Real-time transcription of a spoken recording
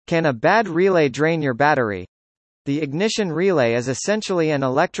Can a bad relay drain your battery? The ignition relay is essentially an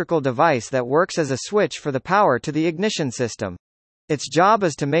electrical device that works as a switch for the power to the ignition system. Its job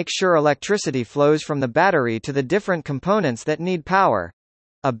is to make sure electricity flows from the battery to the different components that need power.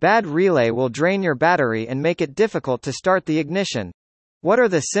 A bad relay will drain your battery and make it difficult to start the ignition. What are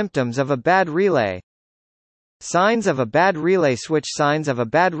the symptoms of a bad relay? Signs of a bad relay switch. Signs of a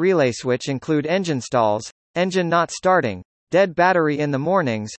bad relay switch include engine stalls, engine not starting, dead battery in the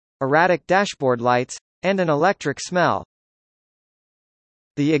mornings, erratic dashboard lights, and an electric smell.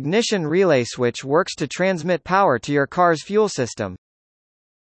 The ignition relay switch works to transmit power to your car's fuel system.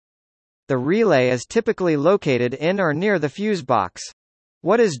 The relay is typically located in or near the fuse box.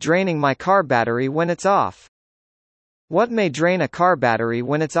 What is draining my car battery when it's off? What may drain a car battery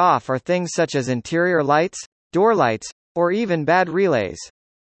when it's off are things such as interior lights, door lights, or even bad relays.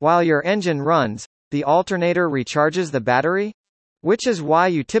 While your engine runs, the alternator recharges the battery? Which is why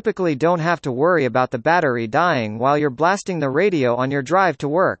you typically don't have to worry about the battery dying while you're blasting the radio on your drive to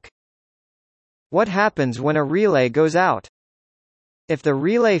work. What happens when a relay goes out? If the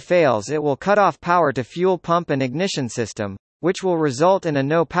relay fails, it will cut off power to fuel pump and ignition system, which will result in a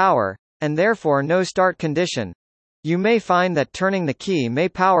no power, and therefore no start condition. You may find that turning the key may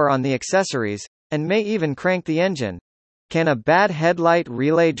power on the accessories, and may even crank the engine. Can a bad headlight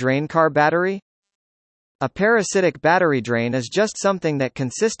relay drain car battery? A parasitic battery drain is just something that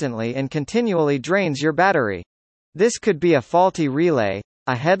consistently and continually drains your battery. This could be a faulty relay,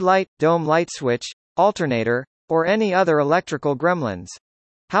 a headlight, dome light switch, alternator, or any other electrical gremlins.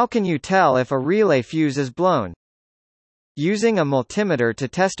 How can you tell if a relay fuse is blown? Using a multimeter to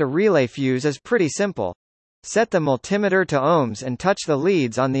test a relay fuse is pretty simple. Set the multimeter to ohms and touch the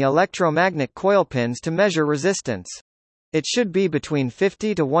leads on the electromagnet coil pins to measure resistance. It should be between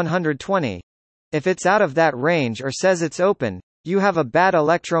 50 to 120. If it's out of that range or says it's open, you have a bad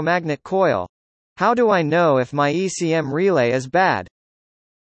electromagnet coil. How do I know if my ECM relay is bad?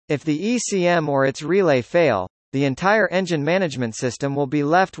 If the ECM or its relay fail, the entire engine management system will be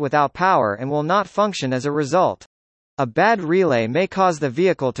left without power and will not function as a result. A bad relay may cause the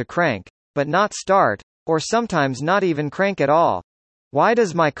vehicle to crank, but not start, or sometimes not even crank at all. Why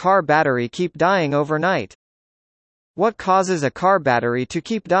does my car battery keep dying overnight? What causes a car battery to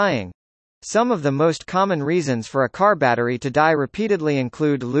keep dying? Some of the most common reasons for a car battery to die repeatedly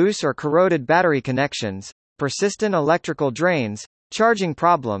include loose or corroded battery connections, persistent electrical drains, charging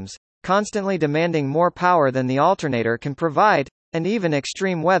problems, constantly demanding more power than the alternator can provide, and even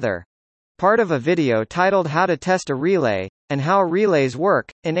extreme weather. Part of a video titled How to Test a Relay, and How Relays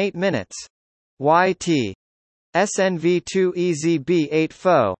Work, in 8 minutes. YT. SNV2EZB8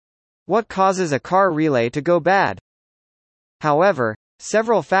 FO. What causes a car relay to go bad? However,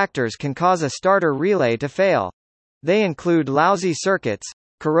 several factors can cause a starter relay to fail. They include lousy circuits,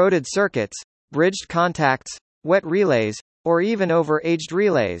 corroded circuits, bridged contacts, wet relays, or even over-aged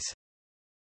relays.